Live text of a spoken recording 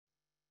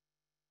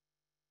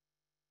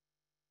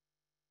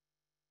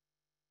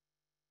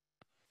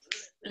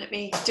let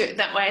me do it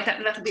that way.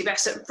 That'll be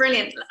better.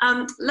 Brilliant.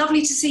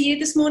 Lovely to see you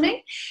this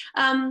morning.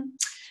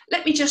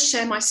 Let me just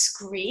share my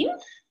screen.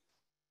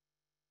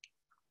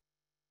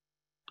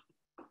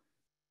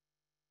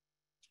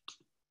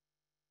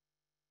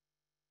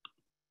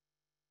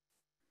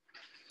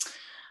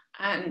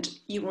 And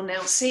you will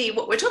now see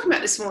what we're talking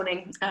about this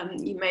morning.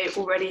 You may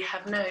already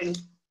have known.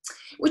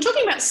 We're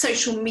talking about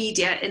social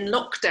media in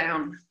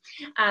lockdown.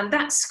 And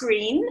that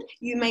screen,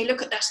 you may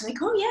look at that and think,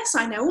 oh yes,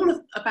 I know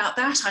all about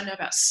that. I know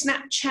about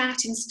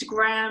Snapchat,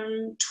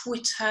 Instagram,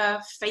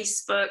 Twitter,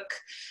 Facebook,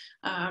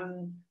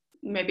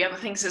 maybe other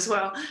things as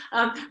well.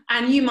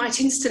 And you might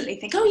instantly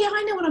think, oh yeah,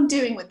 I know what I'm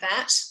doing with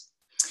that.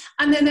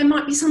 And then there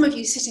might be some of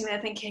you sitting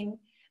there thinking,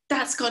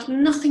 that's got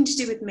nothing to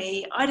do with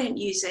me. I don't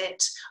use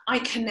it. I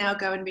can now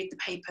go and read the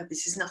paper.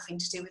 This is nothing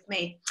to do with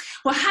me.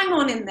 Well, hang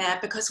on in there,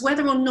 because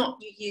whether or not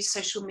you use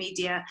social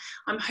media,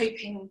 I'm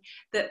hoping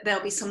that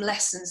there'll be some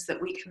lessons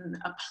that we can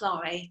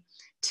apply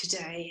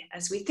today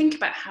as we think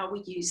about how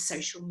we use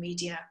social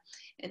media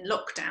in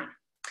lockdown.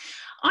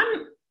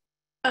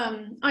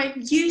 I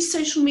use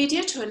social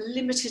media to a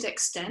limited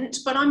extent,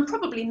 but I'm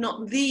probably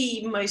not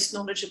the most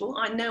knowledgeable.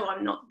 I know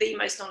I'm not the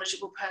most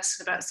knowledgeable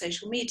person about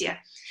social media.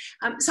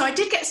 So I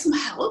did get some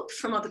help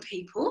from other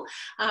people,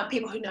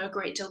 people who know a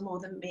great deal more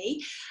than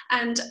me.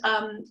 And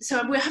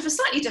so we'll have a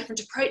slightly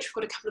different approach. We've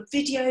got a couple of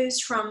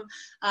videos from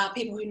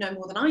people who know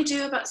more than I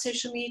do about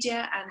social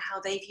media and how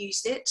they've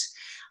used it.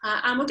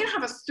 And we're going to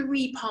have a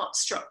three-part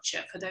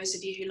structure for those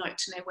of you who like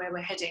to know where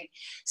we're heading.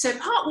 So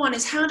part one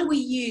is, how do we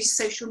use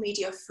social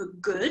media for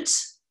good?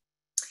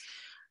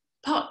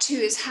 Part two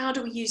is, how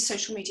do we use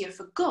social media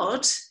for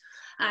God?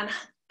 And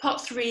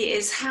part three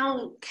is,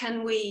 how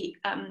can we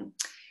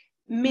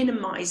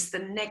minimize the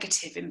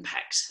negative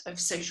impact of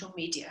social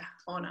media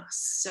on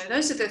us? So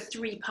those are the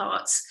three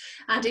parts.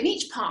 And in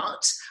each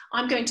part,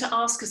 I'm going to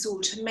ask us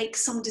all to make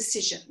some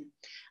decision.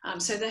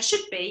 So there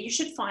should be, you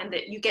should find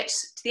that you get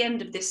to the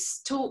end of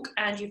this talk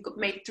and you've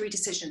made 3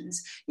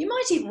 decisions. You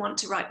might even want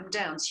to write them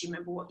down so you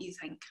remember what you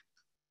think.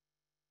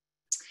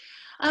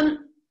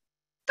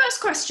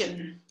 First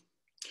question.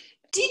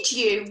 Did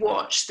you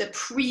watch the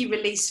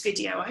pre-release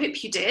video? I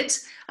hope you did.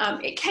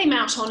 It came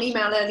out on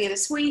email earlier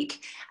this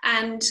week,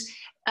 and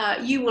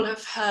you will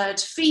have heard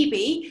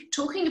Phoebe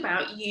talking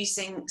about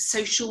using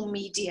social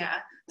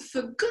media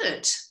for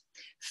good,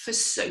 for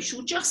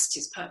social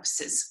justice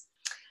purposes.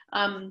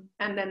 And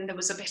then there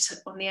was a bit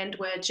on the end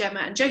where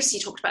Gemma and Josie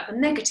talked about the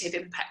negative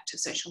impact of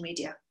social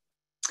media.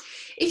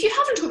 If you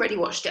haven't already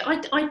watched it,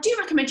 I do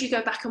recommend you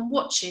go back and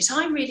watch it.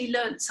 I really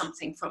learned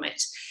something from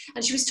it.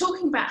 And she was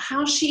talking about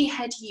how she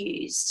had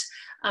used,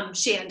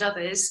 she and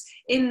others,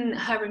 in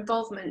her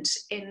involvement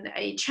in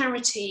a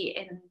charity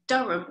in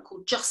Durham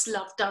called Just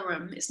Love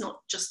Durham. It's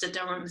not just a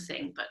Durham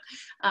thing,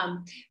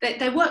 but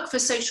they work for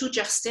social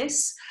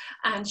justice.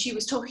 And she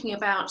was talking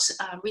about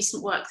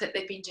recent work that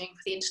they've been doing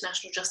for the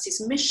International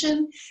Justice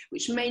Mission,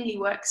 which mainly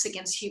works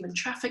against human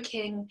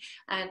trafficking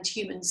and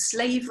human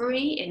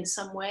slavery in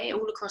some way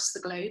all across the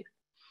globe.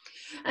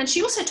 And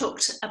she also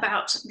talked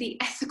about the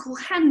ethical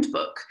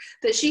handbook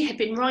that she had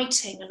been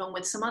writing along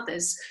with some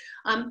others.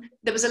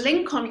 There was a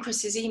link on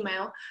Chris's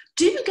email.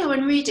 Do go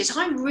and read it.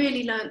 I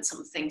really learned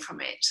something from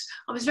it.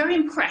 I was very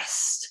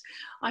impressed.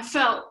 I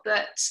felt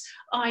that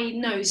I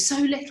know so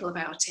little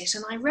about it,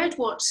 and I read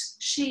what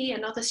she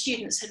and other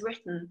students had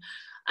written,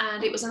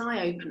 and it was an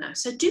eye-opener.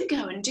 So do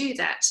go and do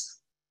that.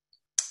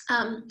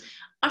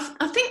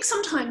 I think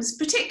sometimes,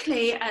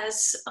 particularly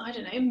as, I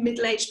don't know,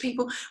 middle-aged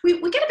people, we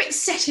get a bit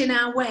set in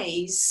our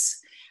ways,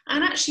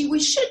 and actually we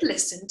should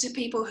listen to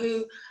people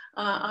who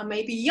are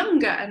maybe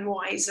younger and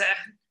wiser,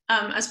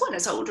 as well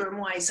as older and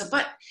wiser.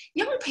 But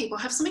young people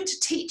have something to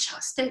teach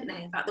us, don't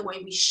they, about the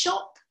way we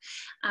shop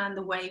and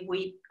the way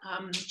we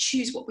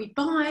choose what we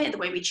buy and the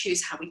way we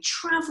choose how we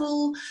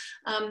travel.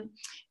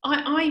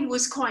 I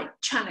was quite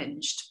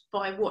challenged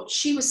by what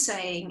she was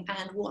saying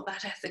and what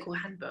that ethical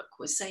handbook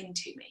was saying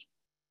to me.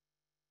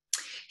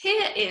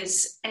 Here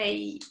is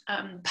a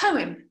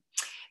poem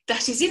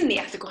that is in the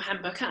ethical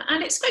handbook,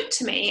 and it spoke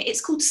to me. It's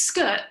called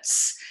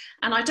Skirts,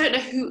 and I don't know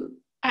who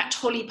at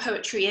Holly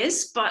Poetry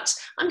is, but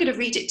I'm going to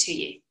read it to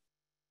you.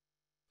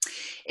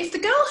 If the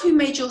girl who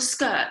made your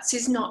skirts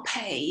is not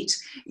paid,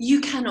 you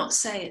cannot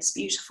say it's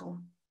beautiful.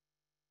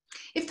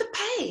 If the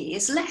pay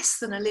is less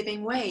than a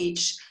living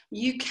wage,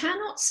 you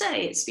cannot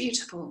say it's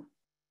beautiful.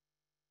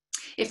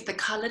 If the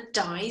coloured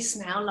dyes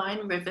now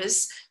line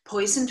rivers,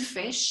 poisoned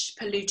fish,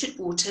 polluted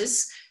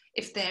waters,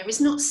 if there is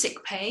not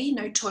sick pay,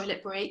 no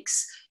toilet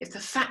breaks, if the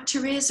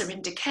factories are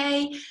in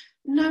decay,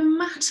 no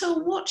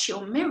matter what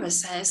your mirror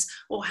says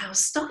or how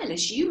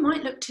stylish you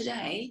might look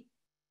today,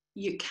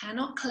 you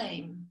cannot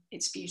claim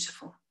it's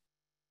beautiful.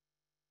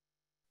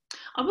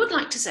 I would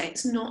like to say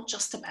it's not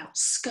just about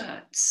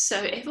skirts.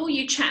 So if all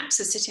you chaps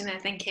are sitting there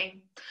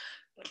thinking,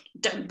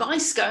 don't buy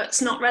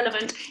skirts, not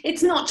relevant,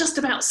 it's not just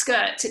about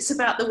skirts, it's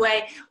about the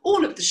way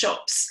all of the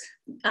shops,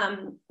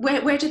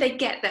 where do they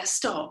get their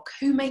stock?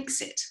 Who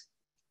makes it?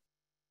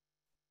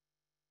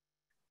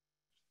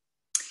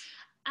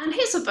 And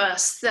here's a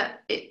verse that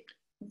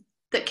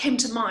that came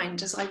to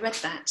mind as I read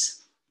that.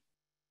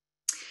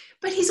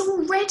 But he's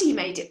already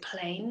made it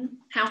plain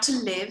how to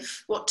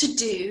live, what to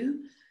do,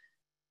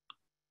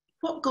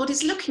 what God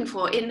is looking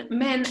for in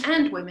men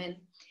and women.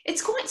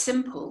 It's quite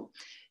simple.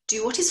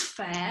 Do what is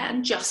fair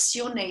and just to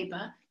your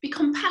neighbour. Be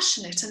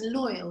compassionate and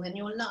loyal in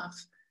your love.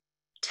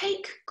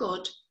 Take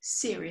God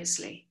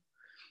seriously.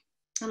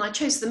 And I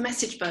chose the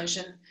Message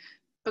version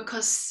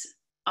because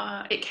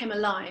it came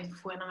alive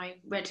when I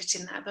read it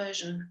in that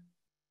version.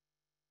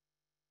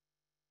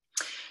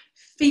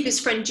 Phoebe's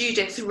friend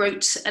Judith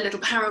wrote a little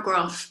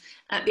paragraph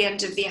at the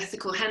end of the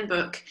Ethical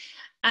Handbook,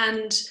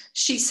 and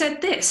she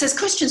said this: as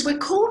Christians, we're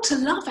called to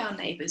love our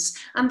neighbours,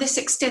 and this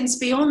extends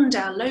beyond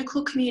our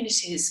local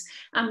communities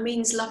and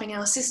means loving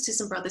our sisters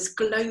and brothers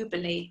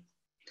globally.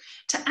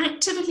 To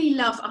actively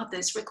love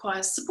others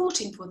requires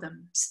supporting for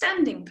them,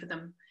 standing for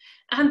them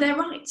and their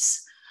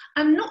rights,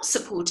 and not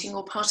supporting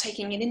or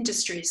partaking in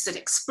industries that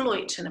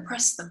exploit and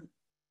oppress them.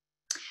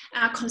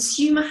 Our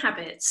consumer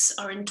habits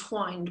are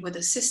entwined with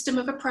a system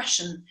of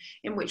oppression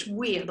in which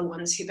we are the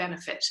ones who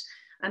benefit,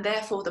 and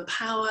therefore the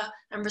power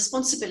and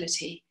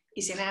responsibility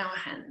is in our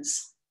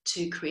hands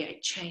to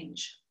create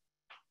change.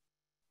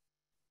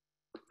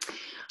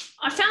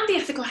 I found the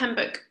Ethical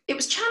Handbook, it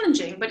was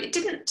challenging, but it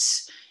didn't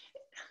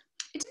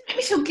make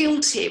me feel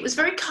guilty. It was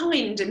very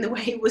kind in the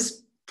way it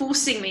was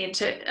forcing me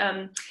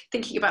into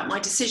thinking about my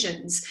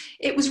decisions.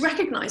 It was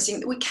recognising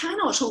that we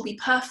cannot all be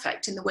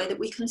perfect in the way that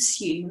we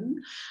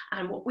consume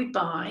and what we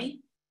buy,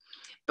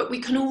 but we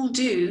can all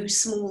do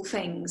small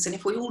things. And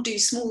if we all do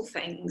small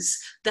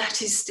things,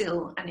 that is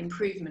still an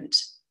improvement.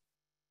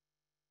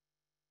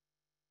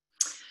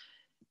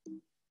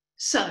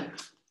 So,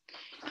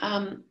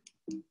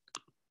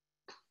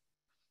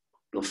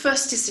 your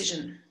first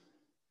decision.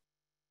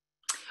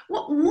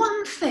 What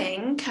one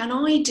thing can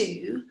I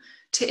do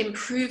to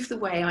improve the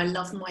way I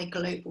love my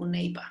global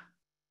neighbour?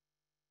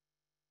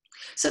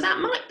 So that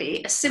might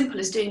be as simple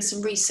as doing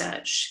some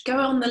research. Go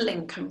on the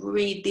link and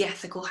read the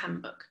Ethical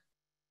Handbook.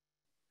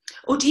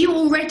 Or do you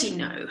already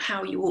know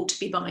how you ought to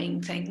be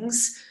buying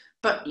things,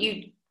 but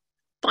you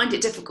find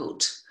it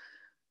difficult?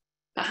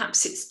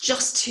 Perhaps it's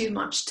just too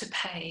much to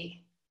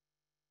pay,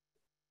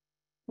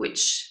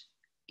 which,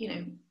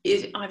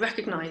 I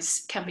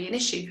recognise can be an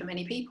issue for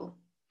many people.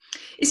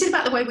 Is it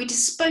about the way we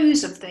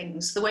dispose of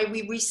things, the way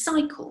we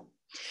recycle?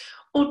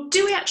 Or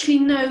do we actually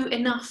know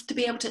enough to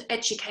be able to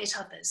educate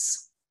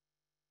others?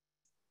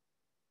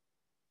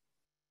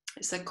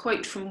 It's a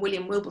quote from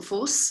William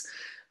Wilberforce,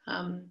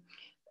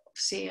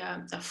 obviously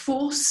a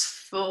force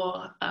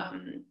for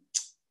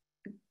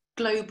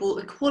global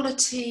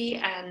equality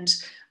and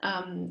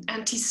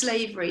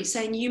anti-slavery,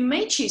 saying you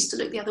may choose to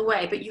look the other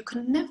way, but you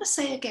can never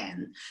say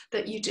again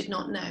that you did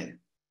not know.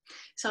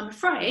 So I'm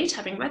afraid,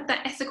 having read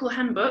that Ethical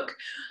Handbook,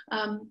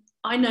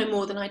 I know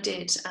more than I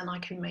did, and I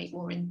can make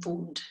more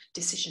informed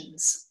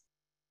decisions.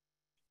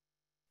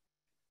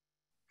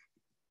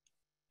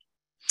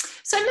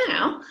 So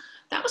now,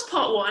 that was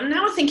part one.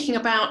 Now we're thinking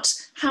about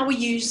how we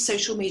use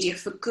social media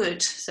for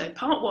good. So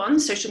part one,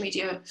 social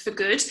media for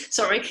good.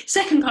 Sorry.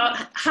 Second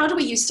part, how do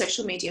we use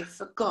social media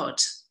for God?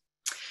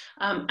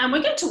 And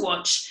we're going to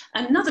watch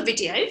another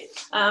video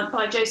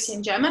by Josie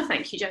and Gemma.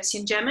 Thank you, Josie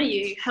and Gemma.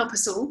 You help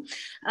us all.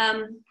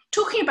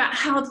 Talking about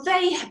how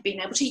they have been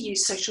able to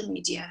use social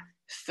media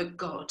for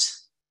God.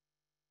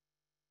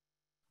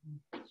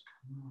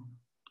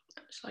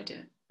 Shall I do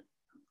it?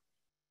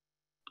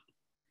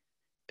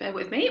 Bear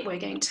with me, we're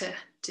going to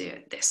do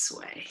it this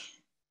way.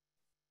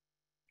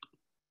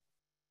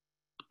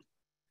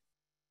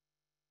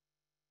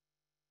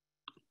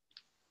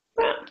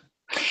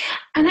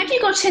 And have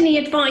you got any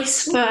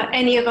advice for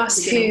any of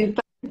us who...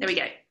 There we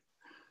go.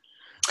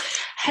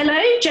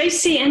 Hello,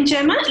 Josie and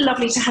Gemma.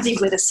 Lovely to have you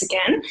with us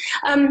again.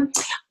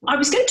 I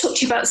was going to talk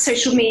to you about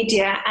social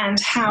media and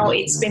how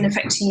it's been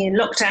affecting you in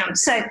lockdown.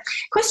 So,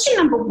 question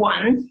number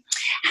one,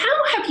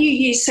 how have you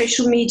used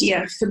social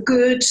media for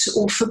good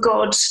or for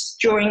God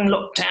during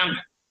lockdown?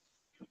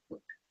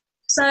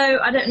 So,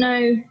 I don't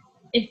know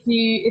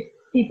if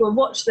people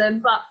watch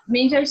them, but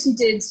me and Josie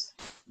did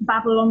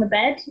Babble on the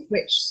Bed,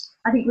 which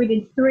I think we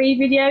did 3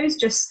 videos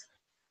just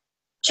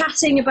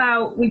chatting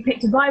about, we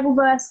picked a Bible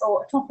verse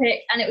or a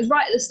topic, and it was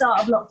right at the start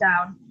of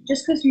lockdown,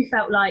 just because we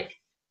felt like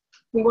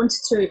we wanted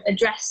to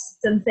address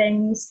some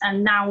things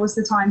and now was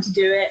the time to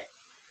do it,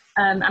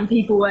 and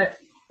people were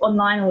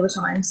online all the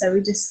time, so we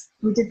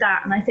did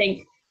that, and I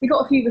think we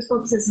got a few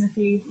responses and a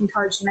few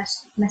encouraging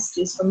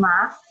messages from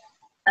that.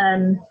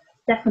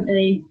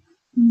 Definitely,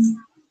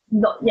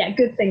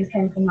 good things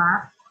came from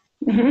that.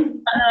 Mm-hmm.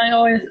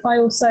 And I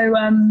also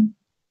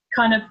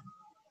kind of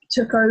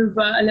took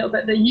over a little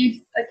bit the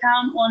youth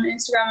account on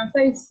Instagram and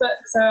Facebook.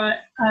 So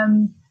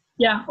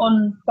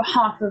on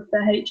behalf of the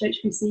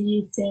HHBC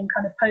youth team,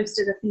 kind of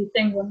posted a few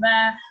things on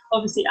there,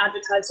 obviously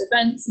advertised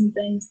events and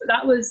things, but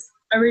that was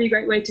a really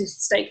great way to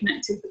stay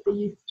connected with the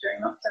youth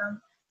during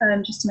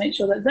lockdown, just to make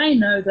sure that they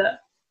know that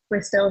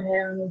we're still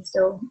here and we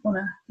still want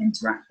to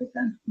interact with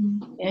them.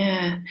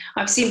 Yeah,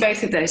 I've seen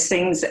both of those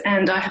things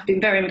and I have been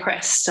very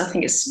impressed. I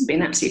think it's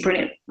been absolutely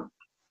brilliant.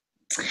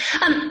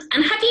 And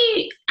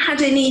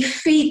had any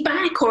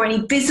feedback or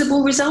any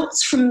visible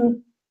results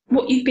from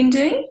what you've been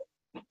doing?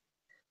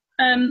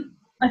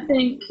 I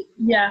think,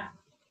 yeah,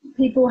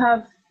 people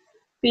have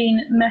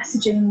been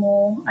messaging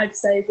more, I'd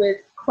say, with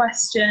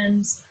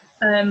questions,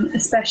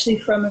 especially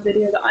from a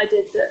video that I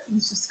did that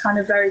was just kind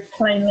of very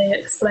plainly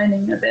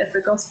explaining a bit of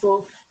the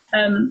gospel.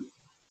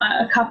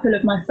 A couple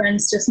of my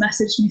friends just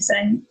messaged me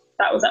saying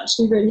that was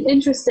actually really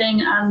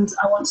interesting and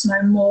I want to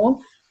know more,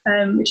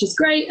 which is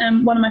great.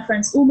 One of my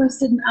friends almost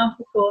did an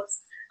alpha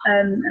course,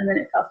 and then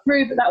it fell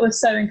through, but that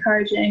was so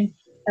encouraging.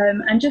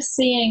 And just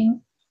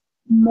seeing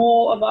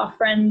more of our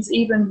friends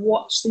even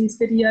watch these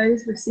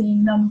videos, we're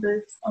seeing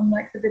numbers on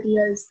like the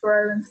videos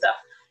grow and stuff.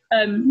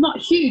 Not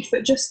huge,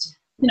 but just,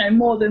 you know,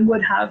 more than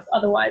would have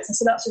otherwise. And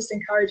so that's just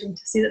encouraging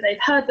to see that they've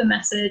heard the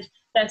message,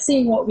 they're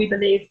seeing what we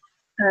believe,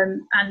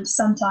 and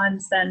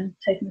sometimes then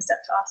taking a step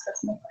to ask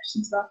us more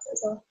questions about it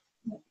as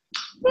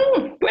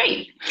well.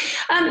 Great.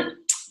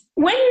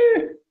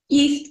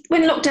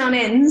 When lockdown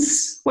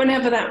ends,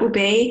 whenever that will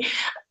be,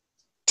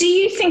 do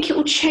you think it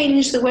will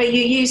change the way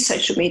you use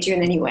social media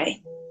in any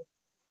way?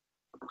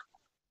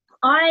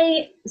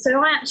 I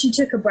actually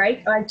took a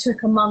break. I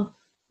took a month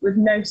with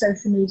no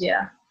social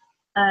media,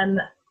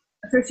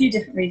 for a few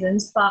different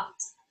reasons, but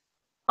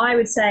I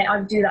would say I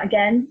would do that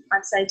again.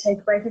 I'd say take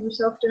a break every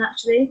so often,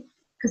 actually,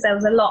 because there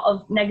was a lot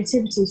of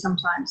negativity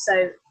sometimes.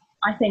 So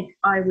I think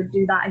I would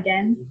do that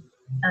again.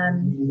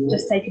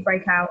 Just take a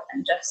break out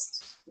and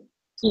just,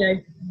 you know,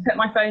 put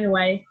my phone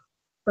away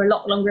for a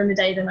lot longer in the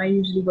day than I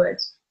usually would.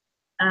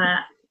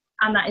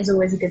 And that is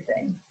always a good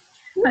thing.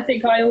 I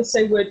think I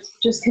also would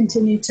just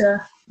continue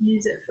to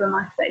use it for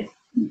my faith.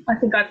 I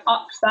think I've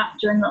upped that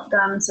during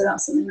lockdown, and so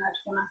that's something I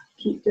just want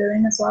to keep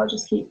doing as well.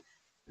 Just keep,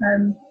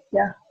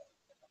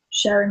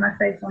 sharing my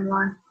faith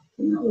online. I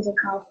think that was a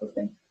powerful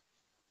thing.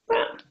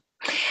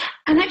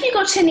 And have you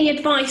got any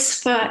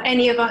advice for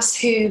any of us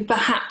who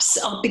perhaps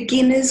are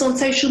beginners on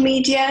social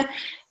media?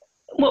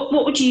 What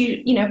would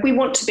you, if we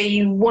want to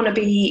be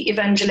wannabe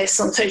evangelists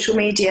on social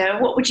media,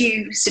 what would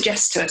you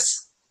suggest to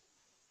us?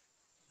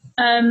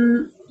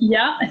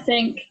 I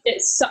think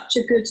it's such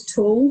a good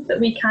tool that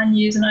we can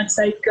use, and I'd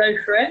say go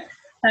for it.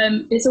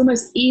 It's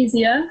almost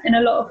easier in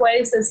a lot of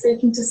ways than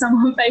speaking to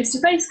someone face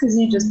to face, because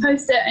you just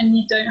post it and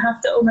you don't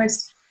have to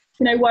almost,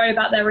 worry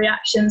about their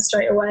reaction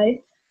straight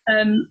away.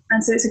 And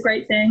so it's a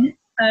great thing.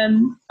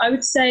 I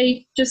would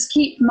say just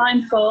keep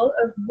mindful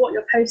of what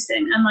you're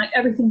posting, and like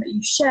everything that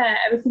you share,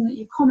 everything that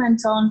you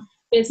comment on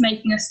is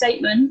making a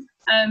statement,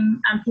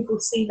 and people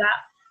see that.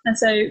 And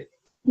so,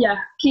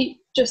 keep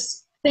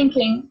just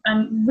thinking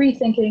and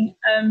rethinking,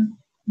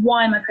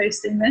 why am I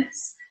posting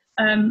this?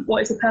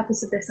 What is the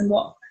purpose of this, and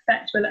what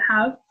effect will it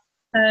have?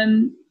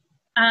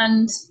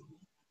 And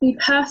be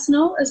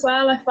personal as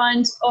well. I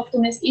find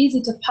often it's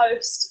easy to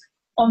post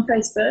on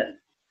Facebook,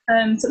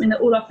 something that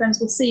all our friends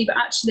will see, but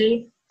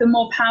actually the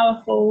more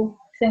powerful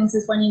things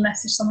is when you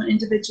message someone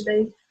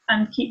individually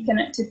and keep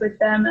connected with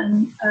them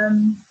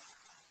and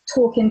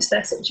talk into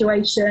their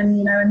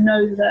situation, and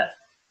know that,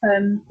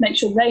 make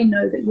sure they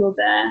know that you're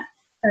there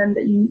and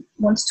that you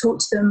want to talk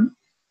to them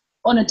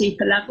on a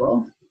deeper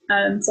level.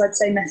 So I'd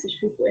say message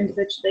people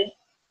individually.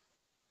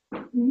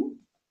 Mm-hmm.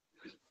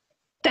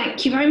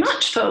 Thank you very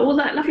much for all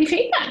that lovely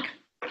feedback.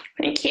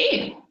 Thank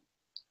you.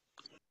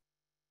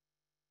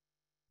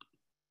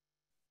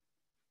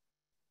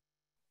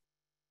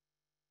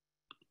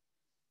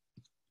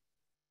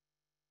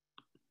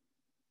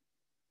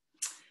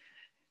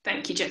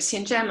 Thank you, Jessie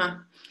and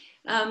Gemma.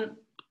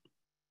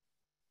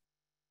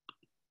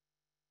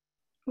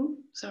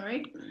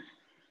 Sorry.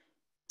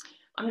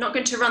 I'm not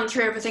going to run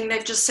through everything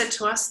they've just said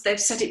to us. They've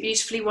said it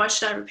beautifully. Why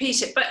should I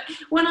repeat it? But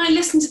when I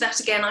listened to that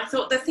again, I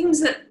thought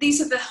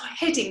these are the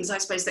headings, I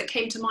suppose, that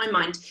came to my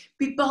mind.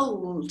 Be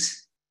bold,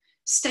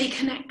 stay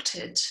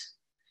connected,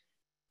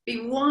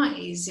 be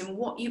wise in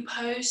what you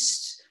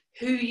post,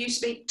 who you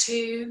speak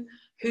to,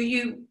 who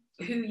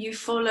you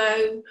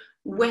follow,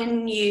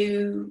 when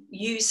you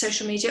use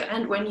social media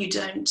and when you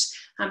don't,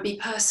 and be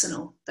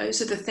personal.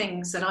 Those are the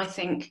things that I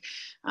think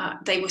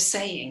they were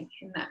saying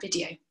in that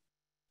video.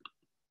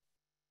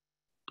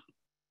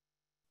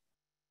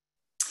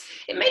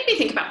 It made me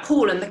think about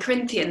Paul and the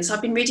Corinthians.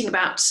 I've been reading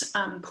about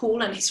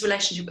Paul and his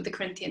relationship with the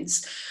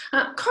Corinthians.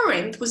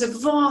 Corinth was a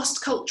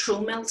vast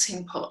cultural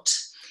melting pot.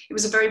 It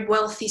was a very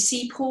wealthy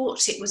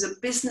seaport. It was a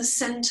business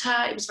centre.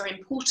 It was very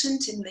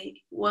important in the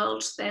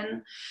world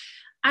then.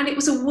 And it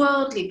was a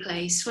worldly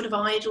place full of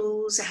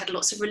idols. It had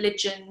lots of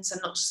religions and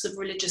lots of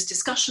religious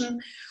discussion.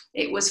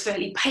 It was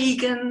fairly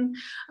pagan.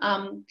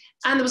 And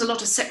there was a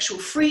lot of sexual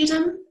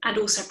freedom and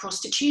also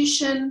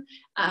prostitution,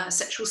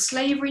 sexual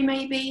slavery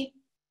maybe,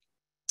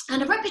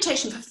 and a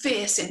reputation for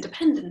fierce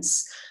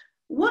independence.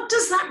 What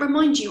does that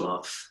remind you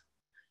of?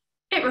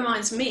 It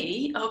reminds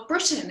me of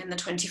Britain in the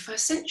 21st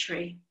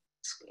century.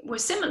 We're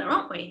similar,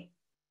 aren't we?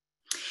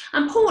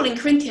 And Paul in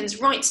Corinthians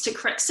writes to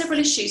correct several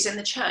issues in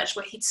the church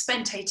where he'd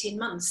spent 18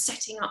 months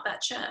setting up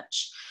that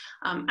church.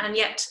 And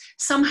yet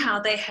somehow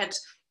they had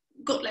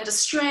got led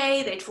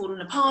astray, they'd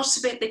fallen apart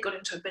a bit, they got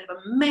into a bit of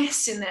a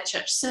mess in their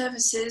church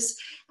services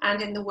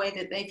and in the way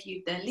that they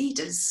viewed their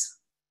leaders.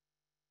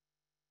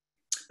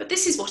 But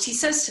this is what he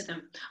says to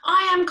them: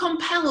 I am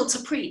compelled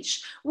to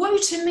preach. Woe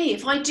to me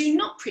if I do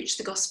not preach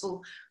the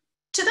gospel.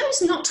 To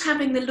those not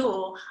having the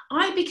law,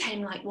 I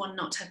became like one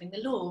not having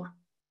the law.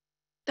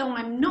 Though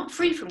I'm not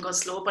free from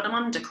God's law, but I'm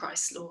under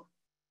Christ's law,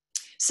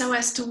 so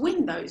as to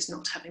win those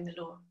not having the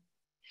law.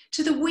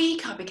 To the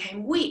weak I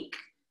became weak,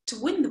 to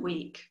win the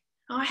weak.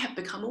 I have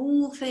become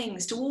all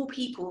things to all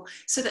people,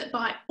 so that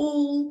by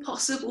all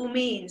possible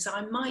means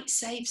I might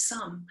save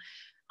some.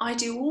 I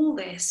do all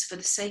this for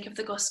the sake of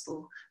the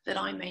gospel, that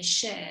I may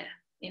share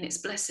in its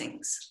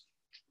blessings.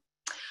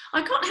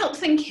 I can't help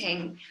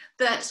thinking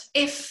that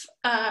if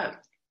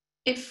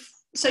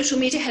social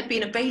media had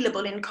been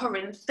available in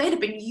Corinth, they'd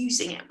have been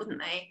using it,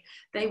 wouldn't they?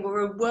 They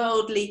were a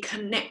worldly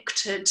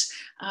connected,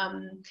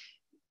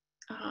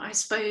 I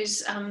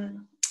suppose,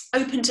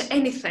 open to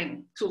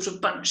anything sort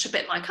of bunch, a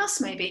bit like us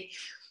maybe.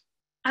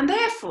 And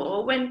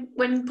therefore,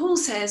 when Paul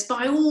says,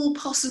 by all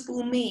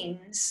possible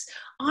means,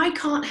 I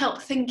can't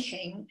help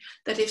thinking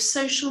that if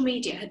social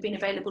media had been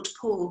available to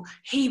Paul,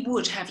 he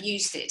would have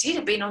used it. He'd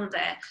have been on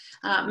there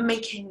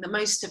making the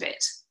most of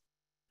it.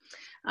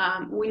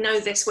 We know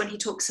this when he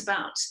talks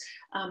about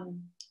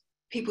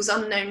people's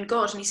unknown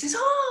God, and he says,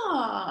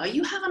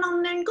 you have an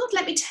unknown God?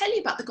 Let me tell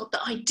you about the God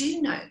that I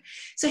do know.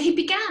 So he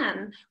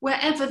began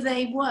wherever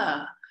they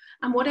were,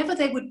 and whatever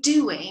they were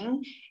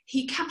doing,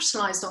 he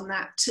capitalized on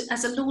that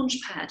as a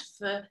launch pad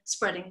for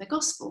spreading the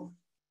gospel.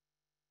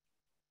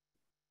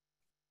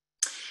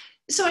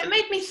 So it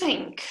made me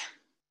think,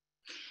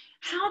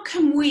 how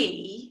can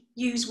we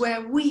use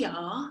where we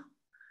are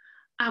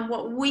and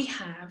what we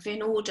have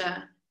in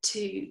order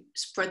to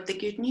spread the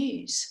good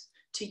news,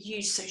 to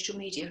use social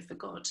media for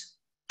God?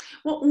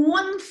 What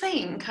one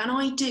thing can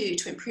I do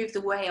to improve the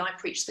way I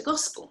preach the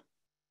gospel?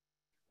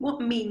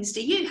 What means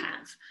do you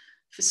have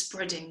for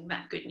spreading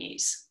that good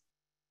news?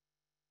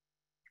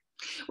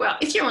 Well,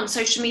 if you're on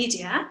social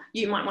media,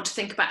 you might want to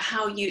think about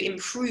how you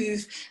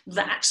improve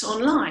that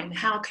online.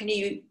 How can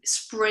you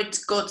spread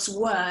God's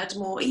word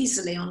more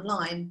easily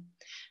online?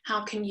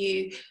 How can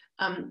you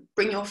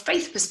bring your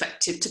faith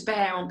perspective to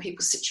bear on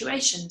people's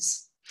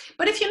situations?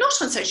 But if you're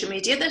not on social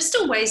media, there's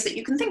still ways that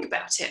you can think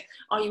about it.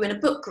 Are you in a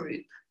book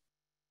group?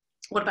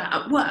 What about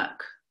at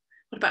work?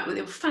 What about with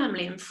your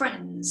family and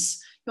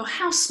friends, your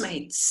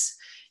housemates,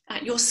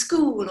 at your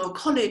school or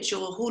college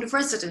or hall of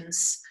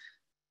residence,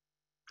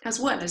 as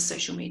well as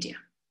social media?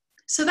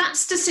 So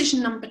that's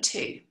decision number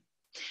 2.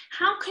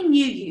 How can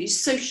you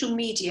use social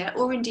media,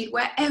 or indeed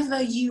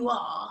wherever you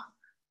are,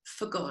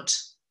 for God?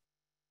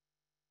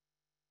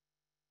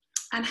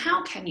 And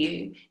how can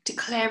you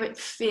declare it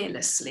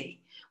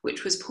fearlessly,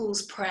 which was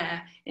Paul's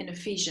prayer in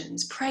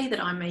Ephesians? Pray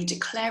that I may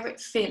declare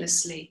it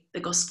fearlessly, the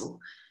gospel,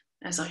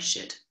 as I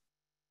should.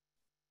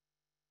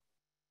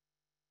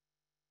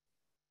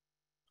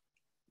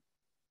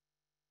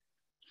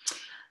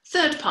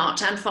 Third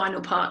part and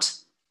final part.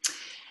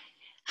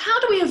 How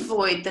do we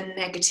avoid the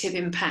negative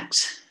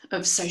impact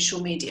of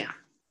social media?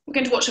 We're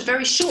going to watch a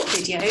very short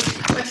video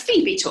where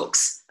Phoebe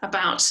talks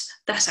about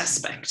that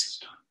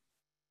aspect.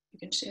 You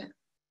can see it.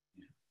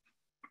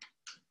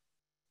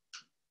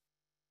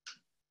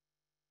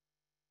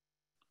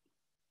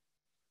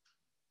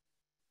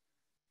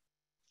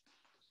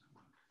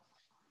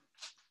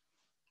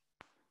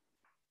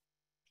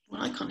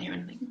 Well, I can't hear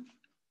anything.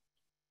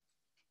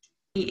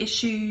 The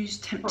issues,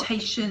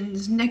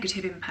 temptations,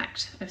 negative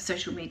impact of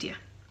social media.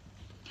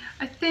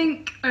 I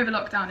think over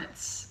lockdown,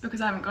 it's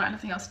because I haven't got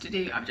anything else to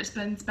do. I've just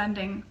been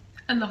spending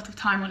a lot of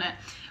time on it,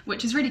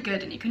 which is really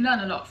good and you can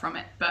learn a lot from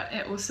it, but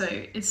it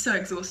also is so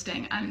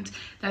exhausting, and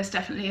there's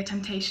definitely a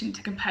temptation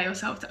to compare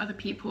yourself to other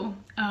people.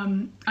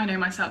 I know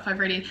myself, I've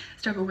really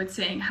struggled with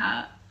seeing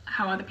how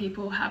other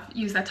people have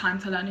used their time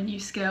to learn a new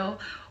skill,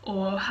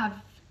 or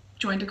have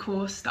joined a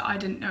course that I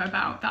didn't know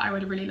about that I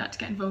would have really liked to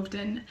get involved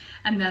in,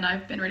 and then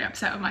I've been really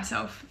upset with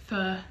myself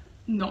for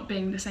not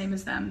being the same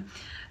as them.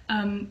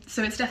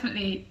 So there's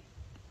definitely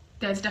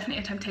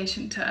a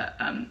temptation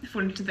to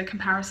fall into the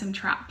comparison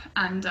trap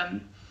and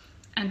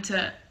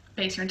to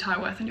base your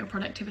entire worth on your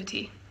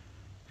productivity.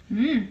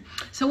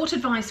 So what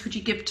advice would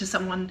you give to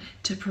someone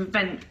to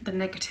prevent the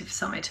negative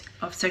side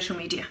of social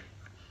media?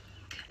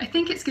 I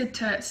think it's good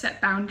to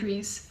set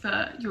boundaries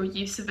for your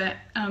use of it.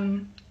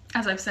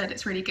 As I've said,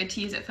 it's really good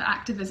to use it for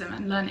activism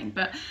and learning,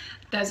 but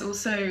there's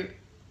also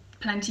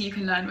plenty you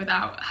can learn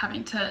without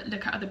having to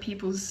look at other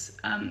people's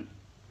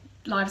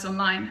lives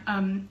online.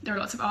 There are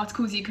lots of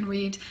articles you can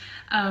read,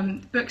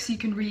 books you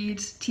can read,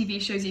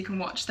 TV shows you can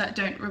watch that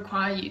don't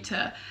require you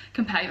to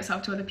compare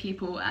yourself to other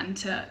people and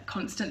to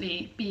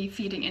constantly be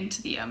feeding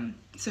into the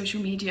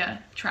social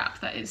media trap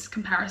that is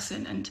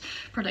comparison and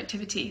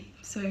productivity.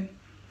 So,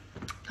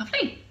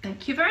 lovely.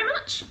 Thank you very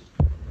much.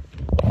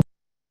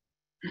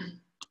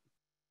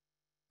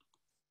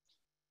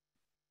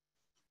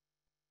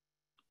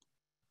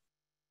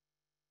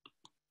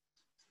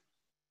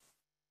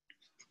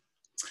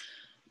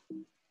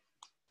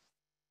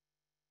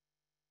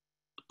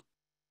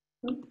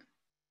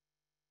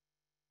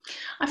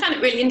 I found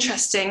it really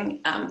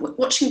interesting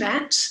watching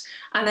that.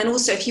 And then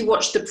also if you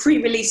watch the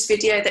pre-release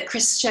video that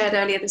Chris shared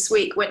earlier this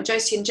week, when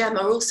Josie and Gemma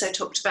also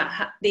talked about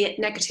the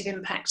negative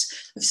impact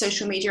of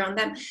social media on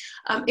them,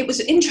 it was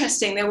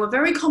interesting. There were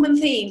very common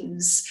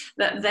themes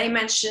that they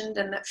mentioned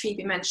and that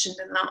Phoebe mentioned,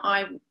 and that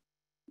I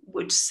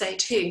would say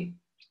too.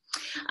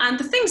 And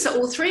the things that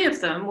all three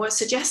of them were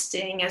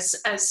suggesting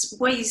as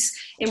ways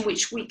in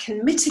which we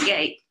can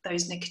mitigate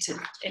those negative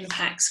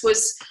impacts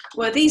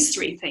were these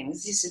three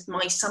things. This is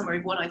my summary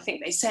of what I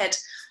think they said.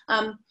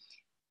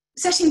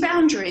 Setting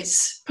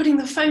boundaries, putting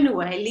the phone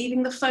away,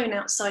 leaving the phone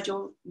outside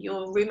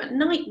your room at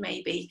night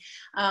maybe.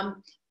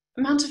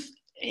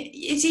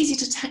 It's easy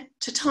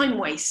to time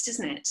waste,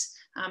 isn't it?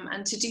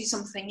 And to do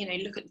something,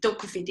 look at dog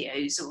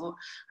videos or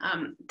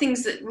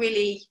things that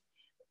really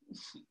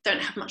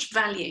don't have much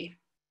value.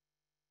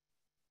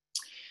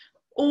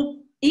 Or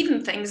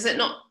even things that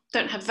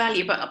don't have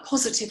value but are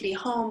positively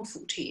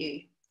harmful to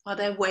you. Are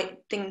there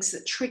things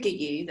that trigger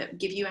you, that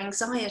give you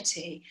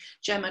anxiety?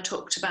 Gemma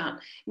talked about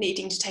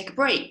needing to take a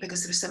break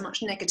because there was so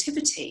much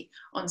negativity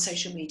on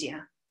social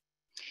media.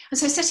 And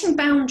so setting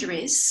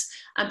boundaries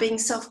and being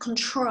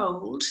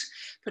self-controlled,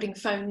 putting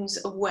phones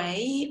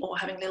away or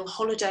having a little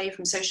holiday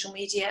from social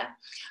media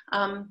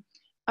are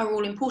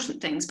all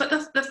important things. But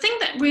the thing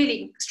that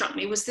really struck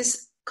me was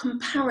this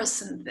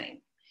comparison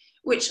thing,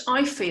 which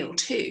I feel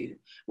too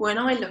when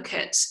I look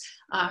at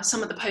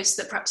some of the posts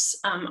that perhaps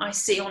I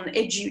see on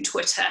Edu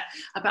Twitter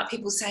about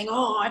people saying,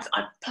 oh, I've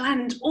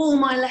planned all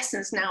my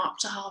lessons now up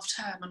to half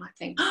term. And I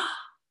think, oh,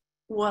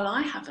 well,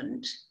 I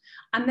haven't.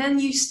 And then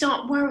you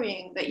start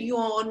worrying that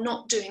you're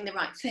not doing the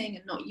right thing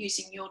and not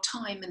using your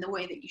time in the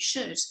way that you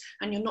should,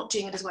 and you're not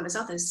doing it as well as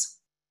others.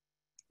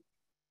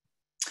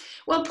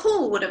 Well,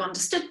 Paul would have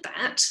understood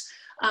that.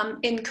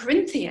 In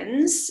Corinth,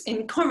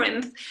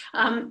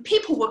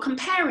 people were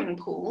comparing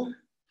Paul.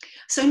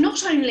 So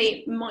not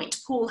only might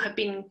Paul have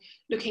been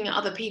looking at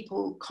other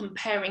people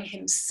comparing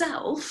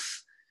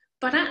himself,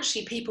 but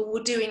actually people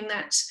were doing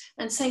that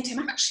and saying to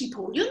him, actually,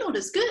 Paul, you're not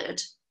as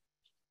good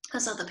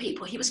as other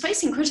people. He was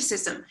facing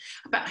criticism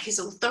about his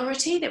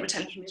authority. They were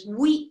telling him he was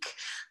weak,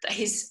 that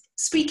his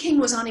speaking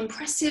was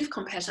unimpressive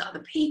compared to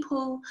other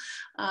people.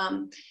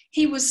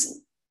 He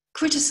was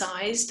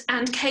criticised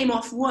and came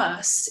off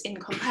worse in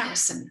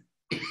comparison.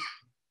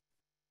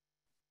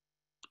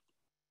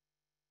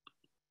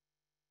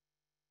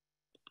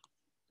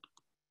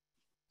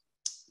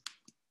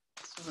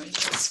 Sorry,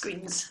 the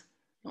screen's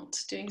not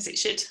doing as it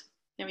should.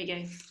 There we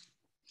go.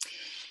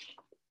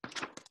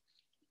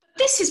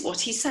 This is what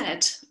he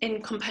said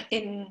in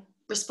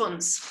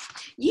response.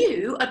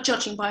 You are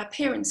judging by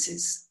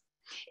appearances.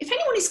 If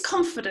anyone is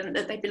confident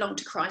that they belong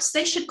to Christ,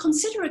 they should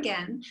consider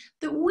again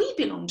that we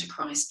belong to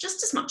Christ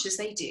just as much as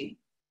they do.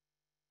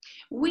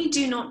 We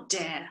do not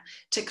dare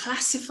to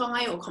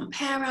classify or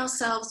compare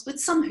ourselves with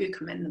some who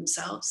commend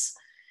themselves.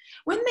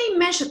 When they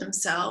measure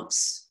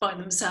themselves by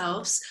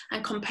themselves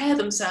and compare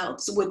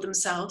themselves with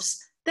themselves,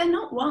 they're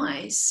not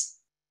wise.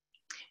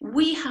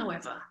 We,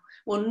 however,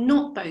 will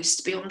not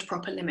boast beyond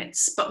proper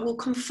limits, but will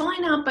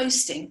confine our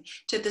boasting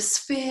to the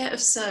sphere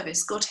of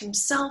service God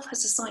himself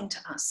has assigned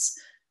to us,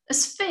 a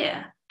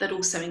sphere that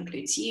also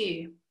includes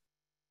you.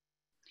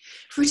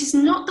 For it is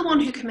not the one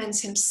who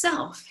commends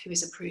himself who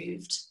is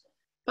approved,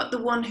 but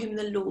the one whom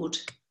the Lord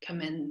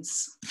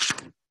commends.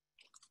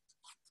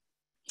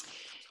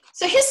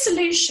 So his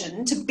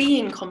solution to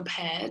being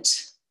compared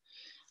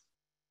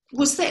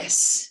was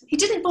this. He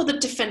didn't bother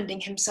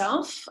defending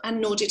himself, and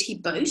nor did he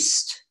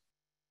boast.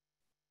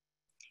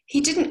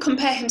 He didn't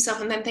compare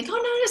himself and then think, oh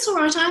no, that's all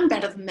right, I'm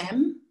better than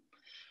them.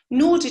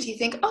 Nor did he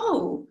think,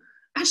 oh,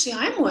 actually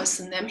I am worse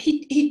than them.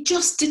 He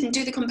just didn't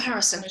do the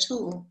comparison at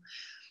all.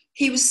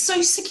 He was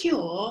so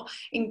secure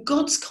in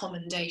God's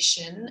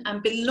commendation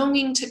and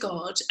belonging to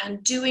God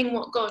and doing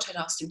what God had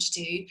asked him to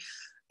do,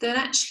 that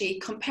actually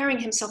comparing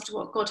himself to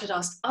what God had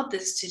asked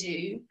others to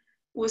do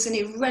was an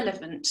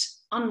irrelevant,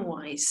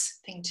 unwise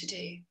thing to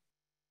do.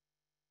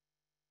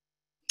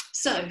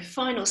 So,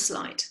 final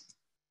slide.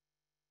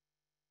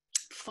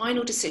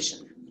 Final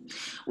decision.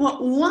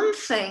 What one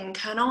thing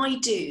can I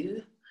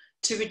do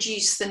to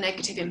reduce the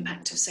negative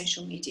impact of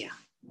social media?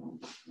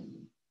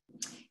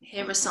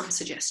 Here are some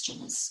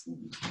suggestions.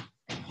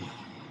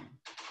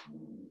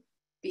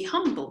 Be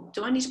humble.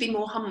 Do I need to be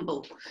more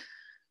humble?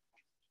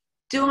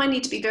 Do I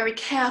need to be very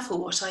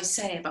careful what I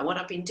say about what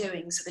I've been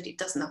doing so that it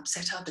doesn't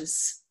upset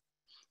others?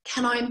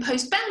 Can I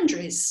impose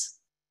boundaries?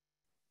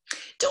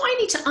 Do I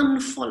need to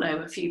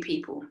unfollow a few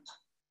people?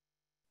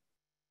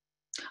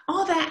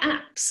 Are there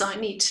apps I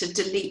need to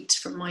delete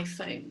from my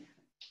phone?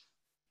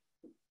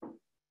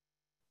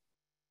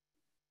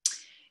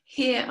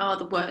 Here are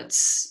the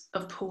words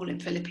of Paul in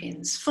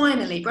Philippians.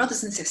 Finally,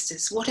 brothers and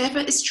sisters, whatever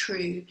is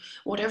true,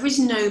 whatever is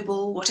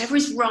noble, whatever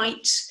is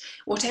right,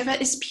 whatever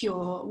is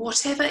pure,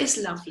 whatever is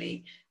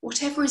lovely,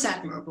 whatever is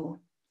admirable,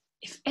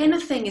 if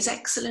anything is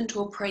excellent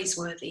or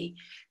praiseworthy,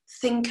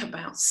 think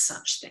about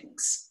such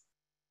things.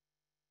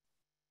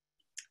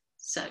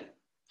 So,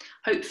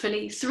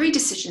 hopefully, 3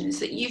 decisions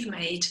that you've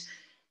made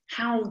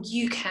how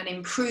you can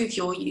improve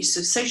your use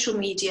of social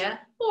media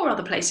or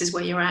other places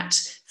where you're at,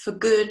 for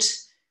good,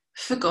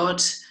 for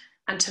God,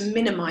 and to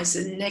minimise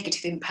the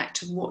negative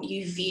impact of what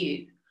you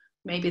view.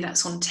 Maybe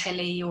that's on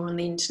telly or on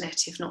the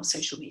internet, if not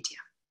social media.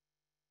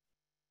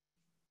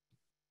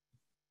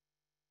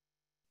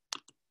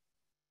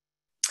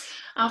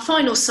 Our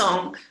final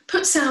song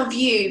puts our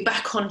view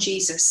back on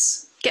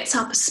Jesus, gets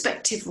our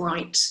perspective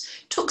right,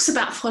 talks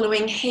about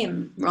following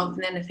him rather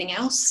than anything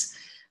else,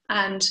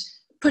 and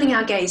putting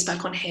our gaze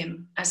back on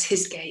him as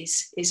his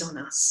gaze is on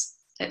us.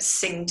 Let's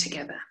sing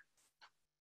together.